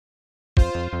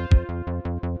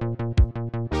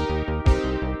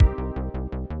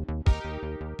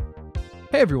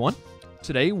Hey everyone,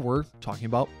 today we're talking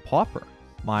about Pauper,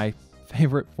 my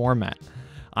favorite format.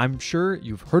 I'm sure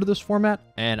you've heard of this format,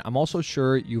 and I'm also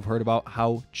sure you've heard about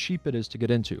how cheap it is to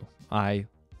get into. I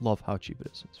love how cheap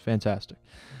it is. It's fantastic.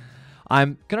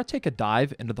 I'm going to take a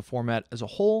dive into the format as a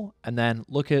whole and then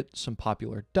look at some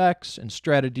popular decks and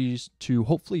strategies to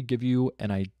hopefully give you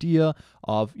an idea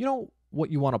of, what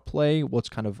you want to play, what's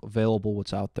kind of available,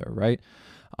 what's out there, right?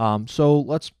 So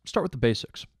let's start with the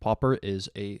basics. Pauper is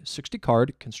a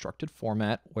 60-card constructed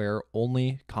format where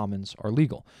only commons are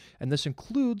legal. And this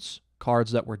includes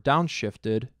cards that were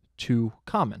downshifted to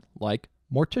common, like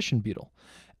Mortician Beetle.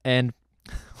 And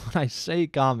when I say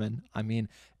common, I mean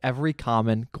every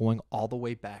common going all the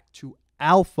way back to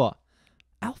alpha.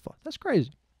 Alpha, that's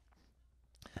crazy.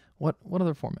 What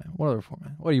other format? What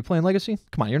are you playing Legacy?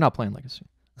 Come on, you're not playing Legacy.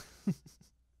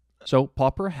 So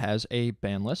Pauper has a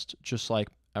ban list, just like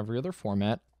every other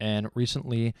format, and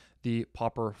recently the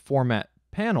Pauper format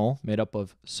panel, made up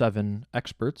of 7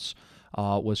 experts,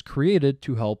 was created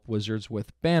to help Wizards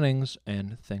with bannings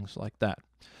and things like that.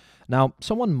 Now,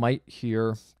 someone might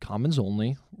hear commons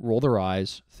only, roll their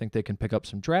eyes, think they can pick up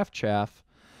some draft chaff,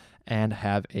 and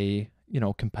have a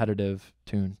competitive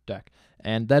tuned deck,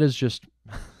 and that is just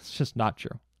it's just not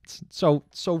true. It's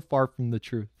so far from the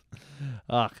truth.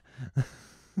 Ugh.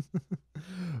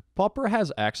 Pauper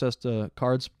has access to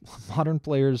cards modern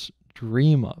players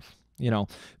dream of.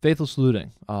 Faithless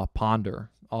Looting, Ponder,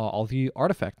 all the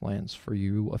artifact lands for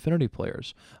you affinity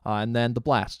players, and then the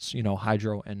blasts,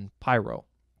 Hydro and Pyro.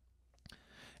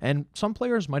 And some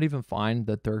players might even find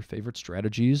that their favorite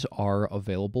strategies are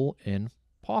available in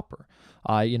Pauper.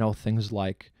 Things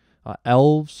like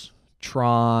Elves,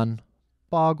 Tron,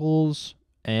 Boggles,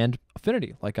 and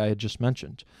Affinity, like I had just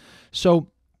mentioned. So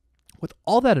with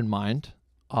all that in mind,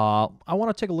 I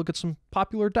want to take a look at some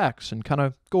popular decks and kind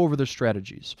of go over their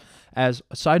strategies. As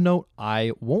a side note,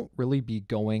 I won't really be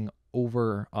going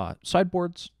over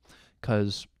sideboards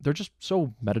because they're just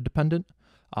so meta-dependent.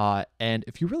 And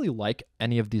if you really like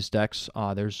any of these decks,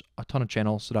 there's a ton of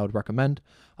channels that I would recommend.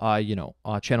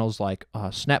 Channels like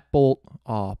Snapbolt,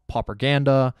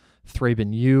 Pauperganda,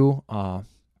 Thraben U,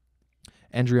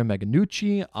 Andrea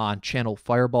Meganucci on Channel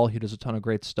Fireball. He does a ton of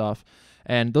great stuff.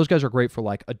 And those guys are great for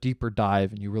like a deeper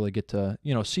dive, and you really get to,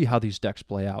 see how these decks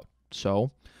play out.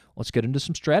 So let's get into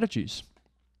some strategies.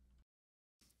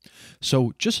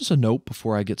 So just as a note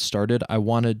before I get started, I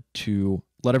wanted to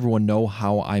let everyone know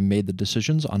how I made the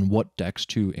decisions on what decks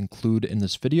to include in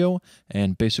this video.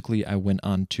 And basically I went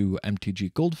on to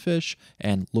MTG Goldfish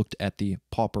and looked at the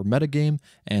Pauper metagame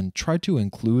and tried to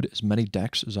include as many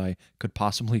decks as I could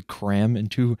possibly cram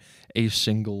into a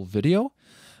single video.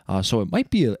 So it might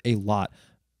be a lot,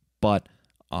 but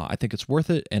I think it's worth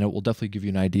it, and it will definitely give you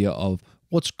an idea of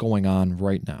what's going on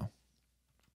right now.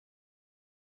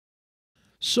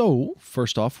 So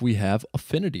first off, we have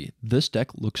Affinity. This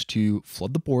deck looks to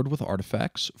flood the board with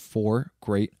artifacts for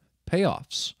great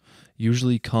payoffs.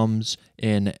 Usually comes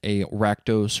in a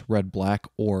Rakdos red-black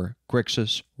or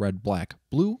Grixis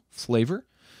red-black-blue flavor.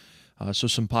 So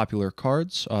some popular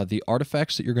cards. The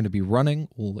artifacts that you're going to be running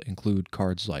will include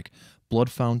cards like Blood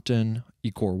Fountain,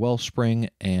 Ichor Wellspring,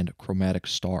 and Chromatic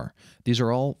Star. These are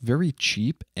all very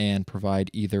cheap and provide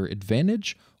either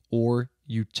advantage or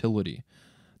utility.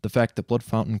 The fact that Blood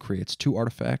Fountain creates 2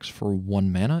 artifacts for 1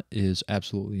 mana is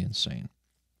absolutely insane.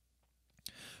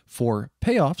 For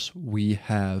payoffs, we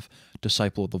have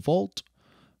Disciple of the Vault,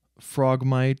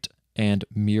 Frogmite, and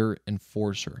Mirror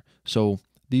Enforcer. So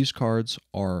these cards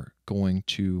are going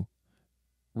to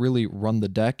really run the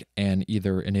deck and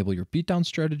either enable your beatdown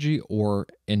strategy or,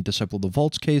 in Disciple of the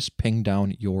Vault's case, ping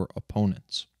down your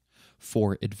opponents.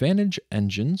 For advantage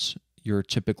engines, you're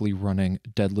typically running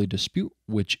Deadly Dispute,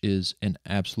 which is an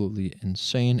absolutely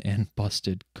insane and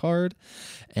busted card,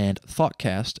 and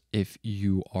Thoughtcast if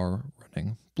you are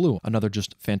running blue, another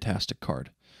just fantastic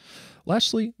card.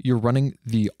 Lastly, you're running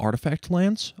the artifact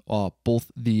lands,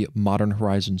 both the Modern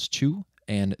Horizons 2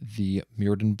 and the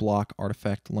Mirrodin block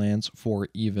artifact lands for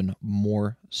even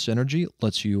more synergy.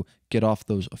 Lets you get off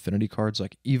those affinity cards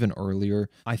like even earlier.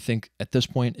 I think at this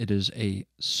point it is a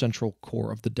central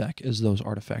core of the deck is those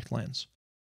artifact lands.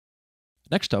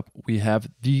 Next up, we have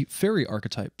the Fairy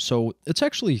archetype. So it's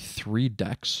actually 3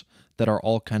 decks that are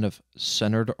all kind of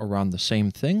centered around the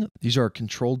same thing. These are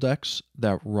control decks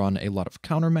that run a lot of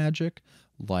counter magic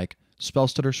like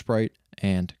Spellstutter Sprite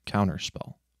and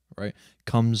Counterspell. Right?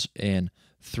 Comes in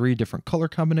 3 different color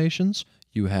combinations.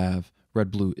 You have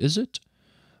red-blue Izzet,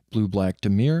 blue-black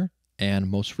Dimir,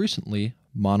 and most recently,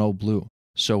 mono-blue.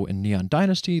 So in Neon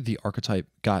Dynasty, the archetype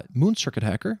got Moon Circuit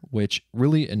Hacker, which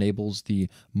really enables the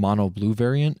mono-blue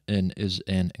variant and is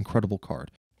an incredible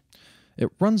card. It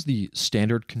runs the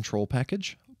standard control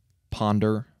package,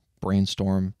 Ponder,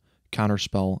 Brainstorm,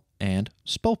 Counterspell, and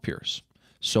Spell Pierce.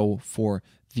 So for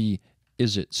the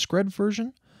Is It Scred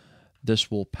version,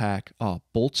 this will pack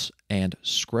Bolts and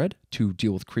Scred to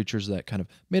deal with creatures that kind of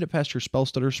made it past your Spell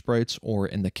Stutter sprites, or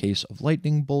in the case of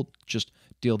Lightning Bolt, just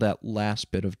deal that last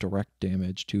bit of direct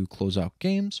damage to close out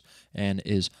games, and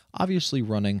is obviously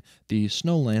running the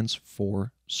Snowlands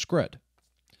for Scred.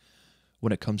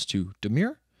 When it comes to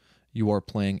Dimir, you are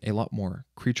playing a lot more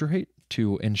creature hate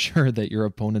to ensure that your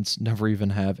opponents never even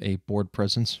have a board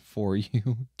presence for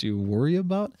you to worry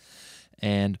about,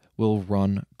 and will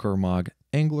run Gurmag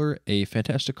Angler, a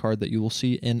fantastic card that you will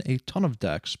see in a ton of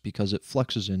decks because it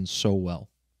flexes in so well.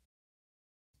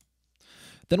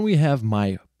 Then we have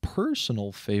my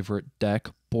personal favorite deck,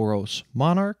 Boros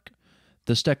Monarch.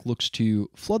 This deck looks to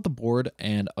flood the board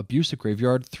and abuse the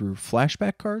graveyard through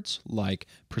flashback cards like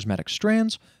Prismatic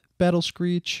Strands, Battle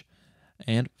Screech,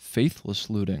 and Faithless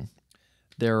Looting.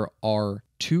 There are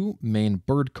two main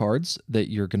bird cards that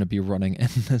you're going to be running in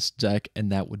this deck,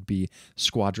 and that would be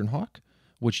Squadron Hawk,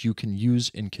 which you can use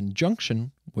in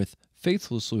conjunction with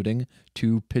Faithless Looting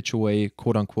to pitch away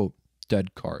quote-unquote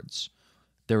dead cards.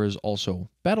 There is also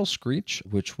Battle Screech,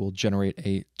 which will generate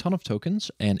a ton of tokens,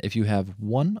 and if you have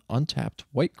one untapped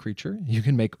white creature, you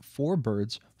can make 4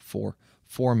 birds for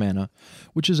 4 mana,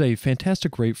 which is a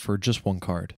fantastic rate for just one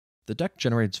card. The deck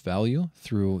generates value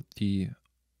through the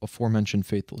aforementioned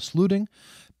Faithless Looting.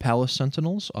 Palace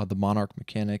Sentinels, the Monarch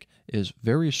mechanic, is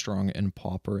very strong in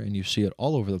Pauper, and you see it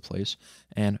all over the place.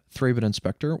 And Thraben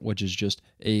Inspector, which is just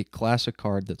a classic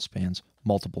card that spans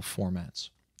multiple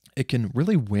formats. It can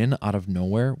really win out of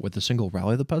nowhere with a single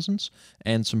Rally the Peasants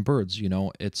and some birds. You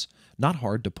know, it's not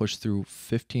hard to push through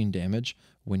 15 damage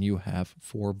when you have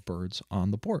 4 birds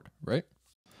on the board, right?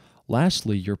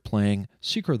 Lastly, you're playing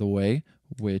Seeker of the Way,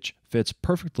 which fits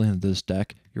perfectly into this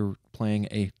deck. You're playing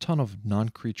a ton of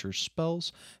non-creature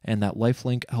spells, and that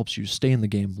lifelink helps you stay in the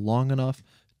game long enough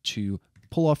to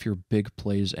pull off your big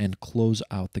plays and close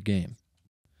out the game.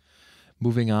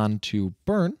 Moving on to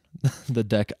Burn, the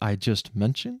deck I just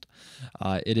mentioned.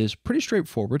 It is pretty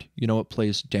straightforward. You know, it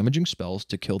plays damaging spells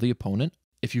to kill the opponent.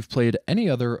 If you've played any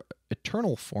other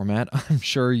Eternal format, I'm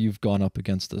sure you've gone up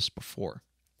against this before.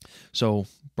 So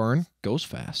Burn goes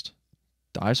fast,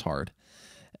 dies hard,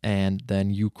 and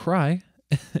then you cry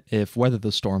if Weather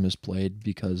the Storm is played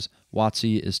because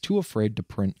WotC is too afraid to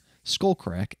print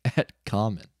Skullcrack at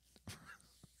common.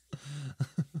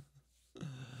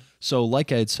 So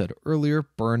like I had said earlier,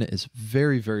 Burn is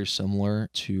very, very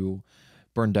similar to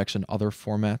Burn decks in other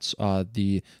formats.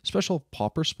 The special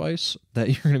Pauper Spice that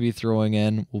you're going to be throwing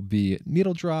in will be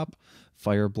Needle Drop,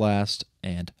 Fire Blast,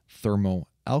 and Thermo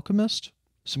Alchemist.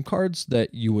 Some cards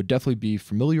that you would definitely be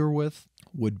familiar with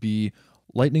would be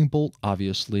Lightning Bolt,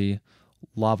 obviously,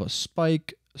 Lava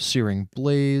Spike, Searing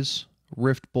Blaze,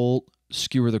 Rift Bolt,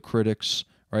 Skewer the Critics,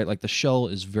 right? Like the shell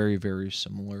is very, very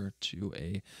similar to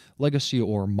a Legacy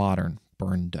or Modern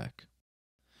Burn deck.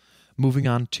 Moving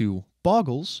on to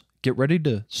Boggles, get ready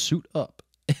to suit up.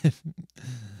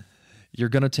 You're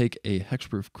going to take a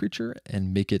hexproof creature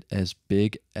and make it as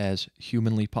big as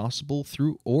humanly possible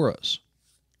through auras.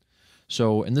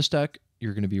 So in this deck,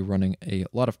 you're going to be running a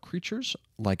lot of creatures.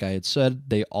 Like I had said,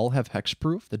 they all have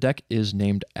hexproof. The deck is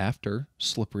named after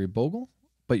Slippery Bogle,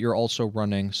 but you're also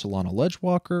running Solana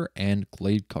Ledgewalker and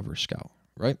Glade Cover Scout,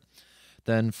 right?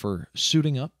 Then for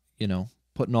suiting up, you know,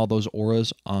 putting all those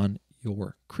auras on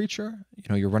your creature, you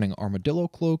know, you're running Armadillo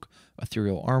Cloak,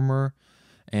 Ethereal Armor,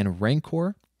 and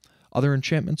Rancor. Other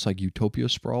enchantments like Utopia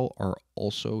Sprawl are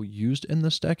also used in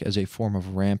this deck as a form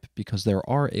of ramp because there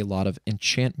are a lot of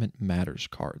Enchantment Matters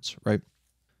cards, right?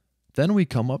 Then we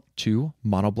come up to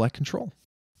Mono Black Control.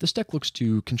 This deck looks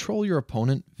to control your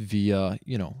opponent via,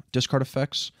 you know, discard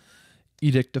effects,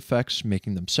 edict effects,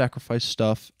 making them sacrifice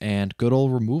stuff, and good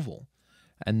old removal.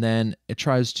 And then it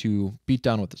tries to beat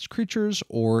down with its creatures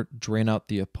or drain out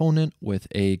the opponent with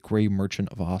a Grey Merchant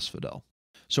of Asphodel.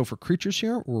 So for creatures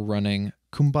here, we're running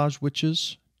Kumbaj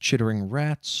Witches, Chittering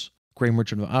Rats, Grey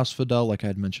Merchant of Asphodel, like I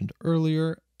had mentioned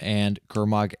earlier, and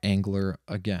Gurmag Angler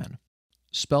again.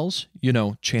 Spells, you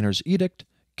know, Chainer's Edict,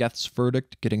 Geth's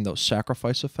Verdict, getting those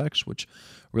sacrifice effects, which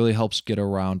really helps get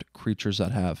around creatures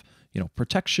that have, you know,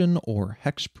 protection or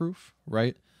hexproof,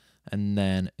 right? And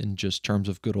then in just terms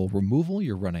of good old removal,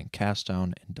 you're running Cast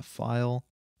Down and Defile.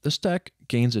 This deck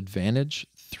gains advantage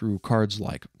through cards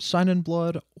like Sign in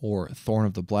Blood or Thorn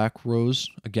of the Black Rose.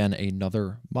 Again,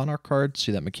 another Monarch card.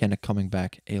 See that mechanic coming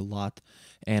back a lot.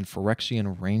 And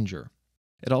Phyrexian Ranger.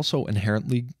 It also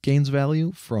inherently gains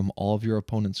value from all of your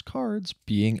opponent's cards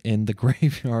being in the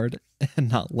graveyard and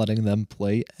not letting them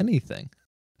play anything.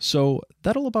 So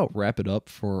that'll about wrap it up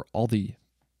for all the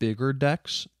bigger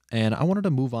decks. And I wanted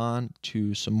to move on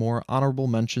to some more honorable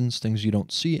mentions, things you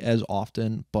don't see as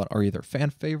often, but are either fan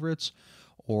favorites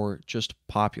or just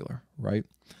popular, right?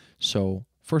 So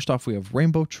first off, we have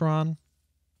Rainbowtron.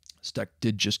 This deck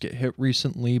did just get hit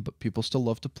recently, but people still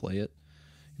love to play it.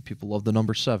 People love the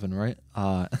number 7, right?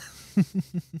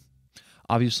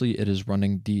 Obviously, it is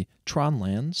running the Tron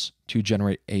lands to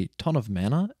generate a ton of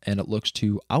mana, and it looks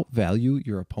to outvalue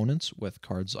your opponents with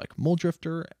cards like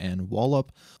Muldrifter and Wall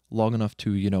Up, long enough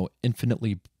to,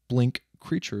 infinitely blink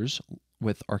creatures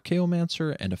with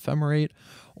Archaeomancer and Ephemerate,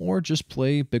 or just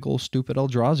play big ol' stupid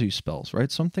Eldrazi spells,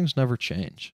 right? Some things never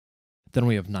change. Then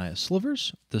we have Naya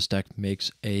Slivers. This deck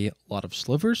makes a lot of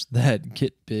slivers that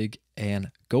get big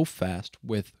and go fast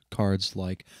with cards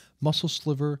like Muscle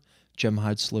Sliver,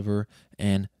 Gemhide Sliver,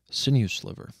 and Sinew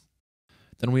Sliver.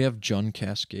 Then we have Jund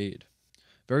Cascade.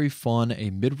 Very fun, a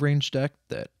mid-range deck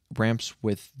that ramps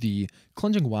with the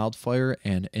Cleansing Wildfire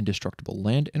and Indestructible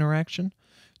Land interaction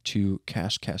to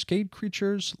cast Cascade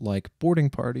creatures like Boarding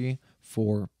Party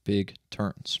for big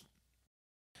turns.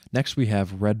 Next we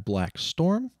have Red-Black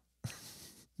Storm.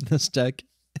 This deck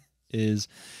is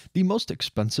the most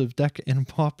expensive deck in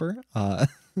Pauper.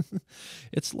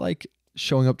 It's like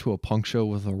showing up to a punk show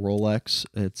with a Rolex.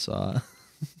 It's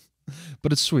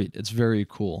but it's sweet. It's very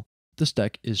cool. This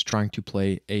deck is trying to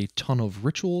play a ton of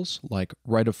rituals like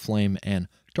Rite of Flame and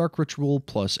Dark Ritual,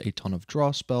 plus a ton of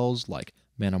draw spells like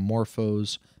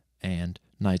Manamorphose and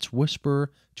Night's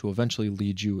Whisper to eventually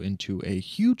lead you into a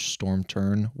huge storm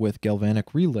turn with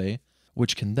Galvanic Relay,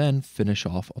 which can then finish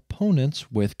off opponents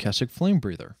with Kessig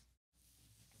Flamebreather.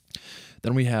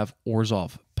 Then we have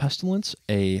Orzhov Pestilence,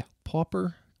 a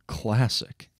Pauper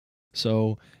classic.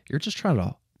 So you're just trying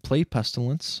to play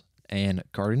Pestilence and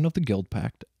Guardian of the Guild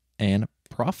Pact and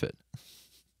profit.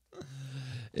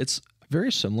 It's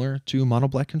very similar to Mono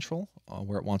Black Control,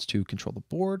 where it wants to control the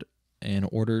board in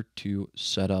order to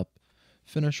set up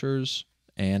finishers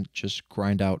and just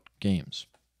grind out games.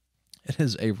 It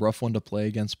is a rough one to play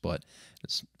against, but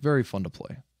it's very fun to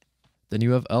play. Then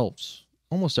you have Elves.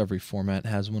 Almost every format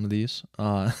has one of these,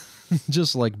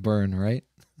 just like Burn, right?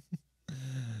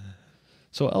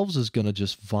 So Elves is going to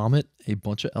just vomit a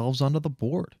bunch of elves onto the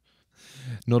board.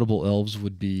 Notable elves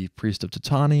would be Priest of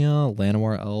Titania,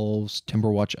 Llanowar Elves,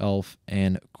 Timberwatch Elf,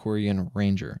 and Quirion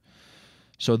Ranger.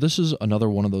 So this is another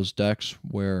one of those decks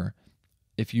where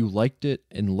if you liked it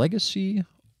in Legacy,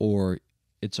 or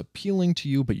it's appealing to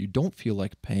you but you don't feel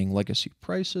like paying Legacy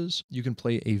prices, you can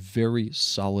play a very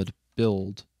solid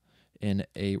build in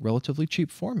a relatively cheap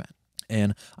format.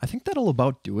 And I think that'll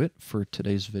about do it for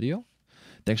today's video.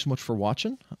 Thanks so much for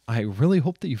watching. I really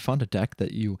hope that you found a deck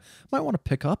that you might want to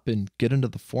pick up and get into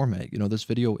the format. This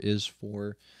video is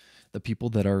for the people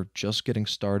that are just getting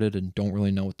started and don't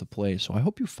really know what to play, so I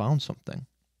hope you found something.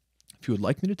 If you would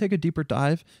like me to take a deeper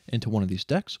dive into one of these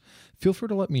decks, feel free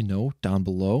to let me know down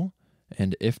below,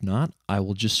 and if not, I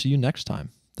will just see you next time.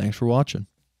 Thanks for watching.